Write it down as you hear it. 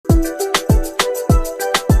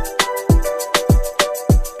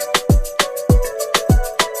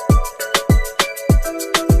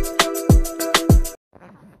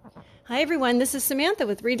Hi everyone, this is Samantha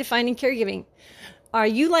with Redefining Caregiving. Are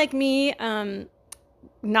you like me,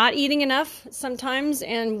 not eating enough sometimes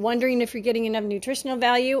and wondering if you're getting enough nutritional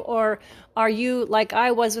value? Or are you like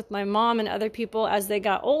I was with my mom and other people as they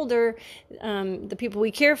got older, the people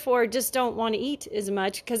we care for just don't want to eat as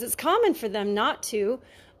much because it's common for them not to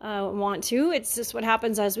want to. It's just what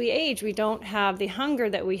happens as we age. We don't have the hunger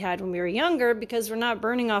that we had when we were younger because we're not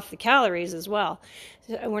burning off the calories as well.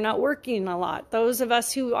 We're not working a lot. Those of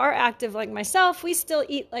us who are active like myself, we still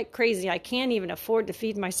eat like crazy. I can't even afford to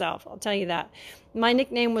feed myself. I'll tell you that. My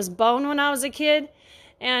nickname was Bone when I was a kid,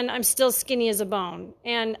 and I'm still skinny as a bone.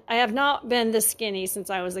 And I have not been this skinny since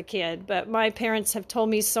I was a kid, but my parents have told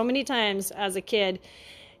me so many times as a kid,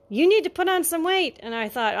 you need to put on some weight. And I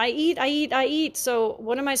thought, I eat. So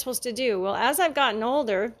what am I supposed to do? Well, as I've gotten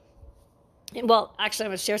older, well, actually, I'm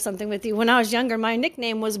going to share something with you. When I was younger, my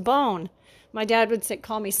nickname was Bone. My dad would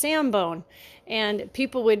call me Sam Bone. And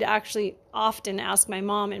people would actually often ask my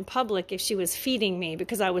mom in public if she was feeding me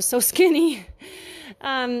because I was so skinny.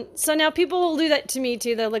 So now people will do that to me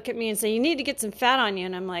too. They'll look at me and say, you need to get some fat on you.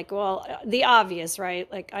 And I'm like, well, the obvious,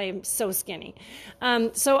 right? Like I am so skinny.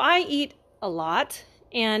 So I eat a lot.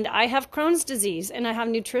 And I have Crohn's disease and I have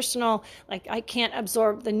nutritional, like I can't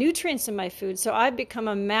absorb the nutrients in my food. So I've become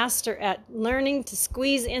a master at learning to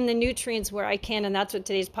squeeze in the nutrients where I can. And that's what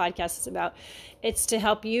today's podcast is about. It's to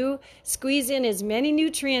help you squeeze in as many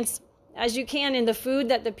nutrients as you can in the food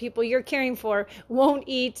that the people you're caring for won't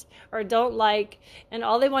eat or don't like. And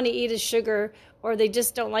all they want to eat is sugar, or they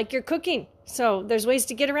just don't like your cooking. So there's ways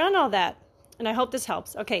to get around all that. And I hope this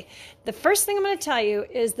helps. Okay, the first thing I'm going to tell you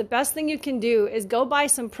is the best thing you can do is go buy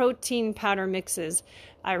some protein powder mixes.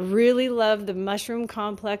 I really love the mushroom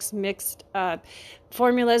complex mixed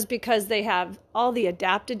formulas because they have all the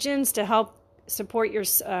adaptogens to help support your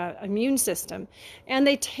immune system. And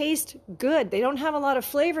they taste good. They don't have a lot of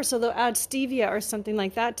flavor, so they'll add stevia or something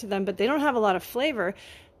like that to them, but they don't have a lot of flavor.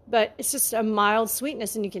 But it's just a mild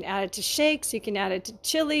sweetness, and you can add it to shakes, you can add it to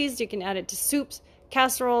chilies, you can add it to soups,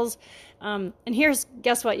 casseroles. And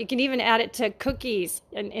guess what? You can even add it to cookies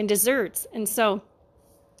and desserts. And so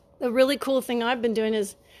the really cool thing I've been doing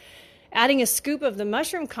is adding a scoop of the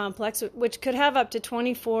mushroom complex, which could have up to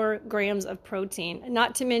 24 grams of protein,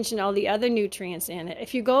 not to mention all the other nutrients in it.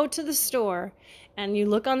 If you go to the store and you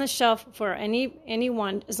look on the shelf for any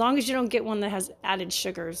one, as long as you don't get one that has added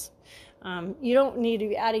sugars, you don't need to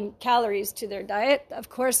be adding calories to their diet, of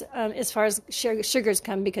course, as far as sugars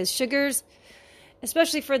come, because sugars,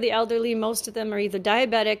 especially for the elderly, most of them are either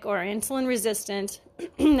diabetic or insulin resistant.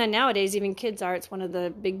 And nowadays, even kids are. It's one of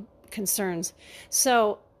the big concerns.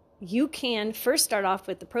 So you can first start off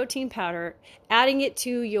with the protein powder, adding it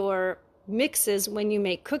to your mixes when you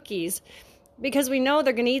make cookies, because we know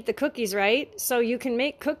they're going to eat the cookies, right? So you can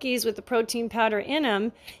make cookies with the protein powder in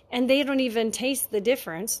them, and they don't even taste the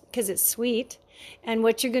difference because it's sweet. And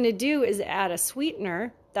what you're going to do is add a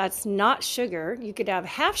sweetener that's not sugar. You could have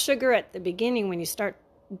half sugar at the beginning when you start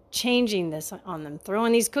changing this on them,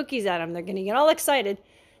 throwing these cookies at them. They're going to get all excited.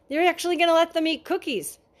 They're actually going to let them eat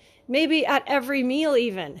cookies, maybe at every meal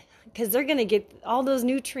even, because they're going to get all those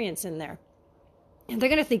nutrients in there. And they're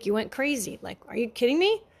going to think you went crazy. Like, are you kidding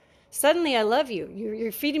me? Suddenly I love you.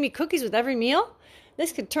 You're feeding me cookies with every meal?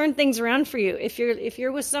 This could turn things around for you. If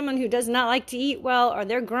you're with someone who does not like to eat well, or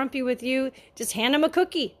they're grumpy with you, just hand them a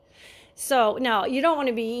cookie. So now you don't want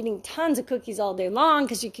to be eating tons of cookies all day long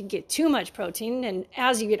because you can get too much protein. And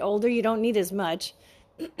as you get older, you don't need as much.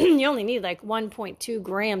 You only need like 1.2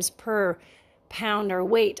 grams per pound or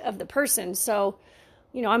weight of the person. So,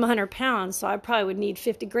 I'm 100 pounds, so I probably would need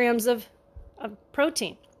 50 grams of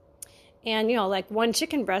protein. And, like one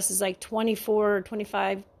chicken breast is like 24 or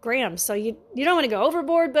 25 grams. So you don't want to go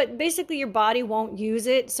overboard, but basically your body won't use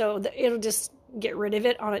it. So it'll just get rid of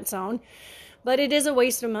it on its own. But it is a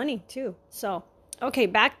waste of money too. So, okay,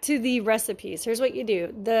 back to the recipes. Here's what you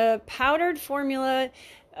do. The powdered formula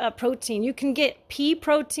protein, you can get pea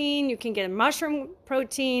protein, you can get mushroom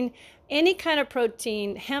protein, any kind of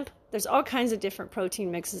protein, hemp. There's all kinds of different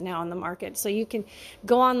protein mixes now on the market. So you can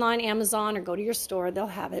go online, Amazon, or go to your store. They'll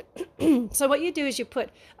have it. So what you do is you put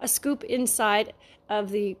a scoop inside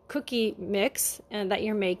of the cookie mix that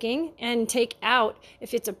you're making, and take out,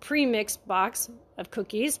 if it's a pre-mixed box of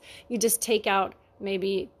cookies, you just take out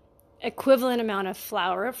maybe equivalent amount of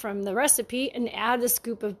flour from the recipe and add a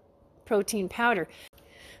scoop of protein powder.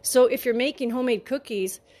 So if you're making homemade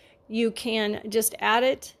cookies, you can just add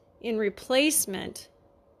it in replacement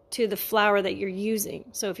to the flour that you're using.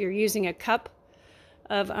 So if you're using a cup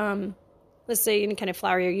of, let's say any kind of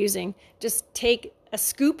flour you're using, just take a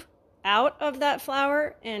scoop out of that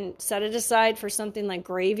flour and set it aside for something like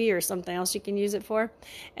gravy or something else you can use it for.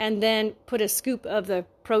 And then put a scoop of the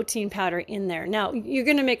protein powder in there. Now, you're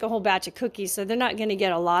going to make a whole batch of cookies, so they're not going to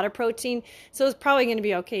get a lot of protein. So it's probably going to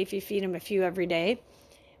be okay if you feed them a few every day.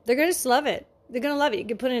 They're going to just love it. They're going to love it. You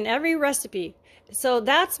can put it in every recipe. So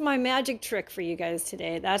that's my magic trick for you guys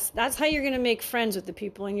today. That's how you're going to make friends with the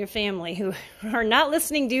people in your family who are not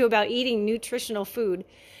listening to you about eating nutritional food.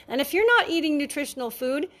 And if you're not eating nutritional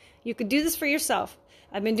food, you could do this for yourself.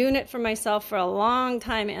 I've been doing it for myself for a long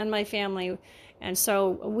time and my family. And so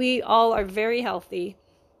we all are very healthy.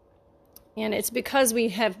 And it's because we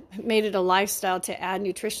have made it a lifestyle to add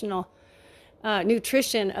nutrition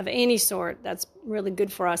of any sort that's really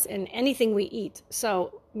good for us in anything we eat.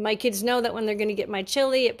 So my kids know that when they're going to get my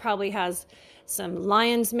chili, it probably has some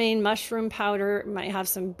lion's mane mushroom powder, might have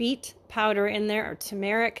some beet powder in there or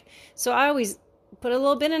turmeric. So I always put a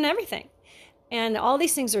little bit in everything. And all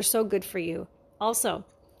these things are so good for you. Also,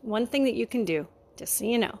 one thing that you can do, just so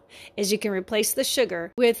you know, is you can replace the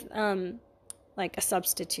sugar with like a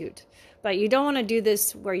substitute. But you don't want to do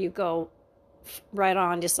this where you go right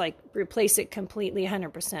on, just like replace it completely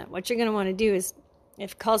 100%. What you're going to want to do is,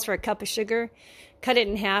 if it calls for a cup of sugar, cut it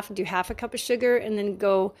in half and do half a cup of sugar, and then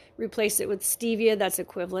go replace it with stevia that's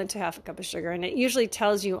equivalent to half a cup of sugar. And it usually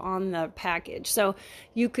tells you on the package. So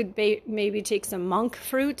you could maybe take some monk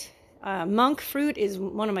fruit. Monk fruit is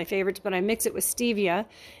one of my favorites, but I mix it with stevia,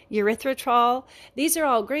 erythritol. These are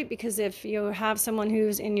all great because if you have someone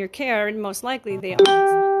who's in your care, and most likely they are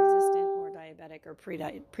insulin resistant or diabetic or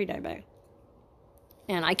pre-diabetic.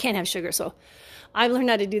 And I can't have sugar, so I've learned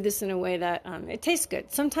how to do this in a way that it tastes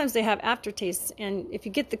good. Sometimes they have aftertastes, and if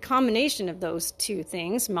you get the combination of those two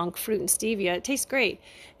things, monk fruit and stevia, it tastes great.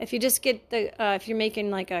 If you just get if you're making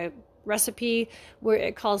like a recipe where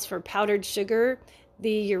it calls for powdered sugar,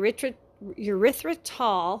 the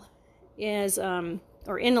erythritol is, or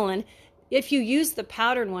inulin. If you use the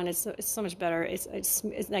powdered one, it's so much better. It's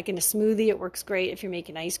like in a smoothie, it works great. If you're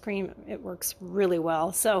making ice cream, it works really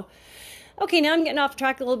well. So, okay, now I'm getting off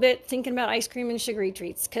track a little bit, thinking about ice cream and sugary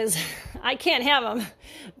treats, because I can't have them,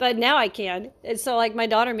 but now I can. And so, like, my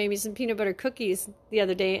daughter made me some peanut butter cookies the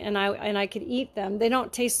other day, and I could eat them. They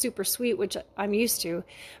don't taste super sweet, which I'm used to,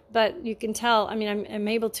 but you can tell, I mean, I'm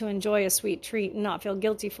able to enjoy a sweet treat and not feel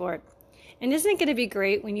guilty for it. And isn't it going to be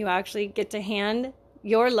great when you actually get to hand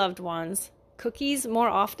your loved ones cookies more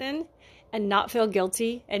often and not feel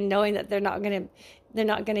guilty, and knowing that they're not going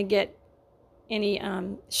to get any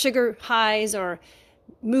sugar highs or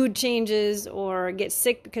mood changes or get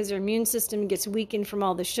sick because their immune system gets weakened from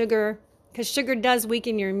all the sugar, because sugar does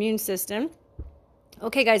weaken your immune system.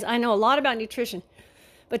 Okay, guys, I know a lot about nutrition,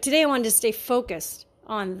 but today I wanted to stay focused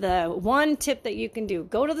on the one tip that you can do.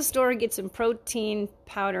 Go to the store, get some protein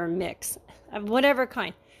powder mix of whatever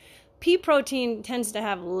kind. Pea protein tends to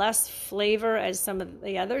have less flavor as some of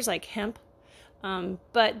the others, like hemp.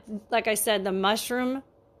 But like I said, the mushroom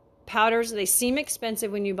powders, they seem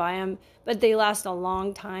expensive when you buy them, but they last a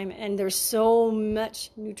long time, and there's so much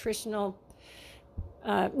nutrition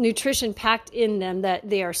packed in them that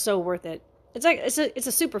they are so worth it. It's like it's a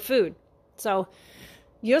superfood. So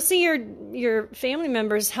you'll see your family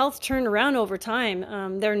members' health turn around over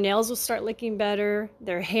time. Their nails will start looking better,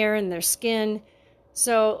 their hair and their skin.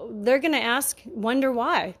 So they're going to wonder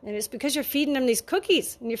why. And it's because you're feeding them these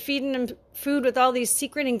cookies, and you're feeding them food with all these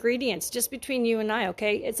secret ingredients, just between you and I,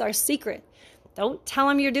 okay? It's our secret. Don't tell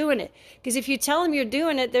them you're doing it. Because if you tell them you're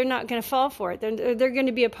doing it, they're not going to fall for it. They're going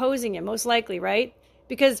to be opposing it, most likely, right?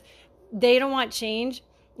 Because they don't want change,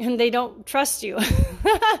 and they don't trust you.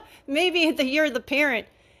 Maybe you're the parent,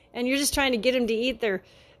 and you're just trying to get them to eat their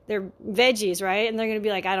veggies, right? And they're going to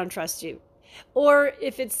be like, I don't trust you. Or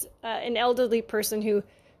if it's an elderly person who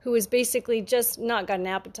has basically just not got an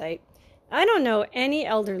appetite. I don't know any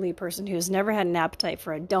elderly person who's never had an appetite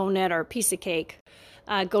for a donut or a piece of cake.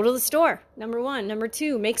 Go to the store, number 1. Number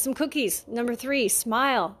 2, make some cookies. Number 3,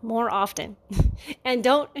 smile more often. And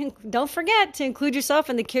don't forget to include yourself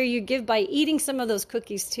in the care you give by eating some of those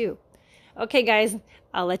cookies too. Okay, guys,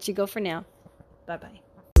 I'll let you go for now. Bye-bye.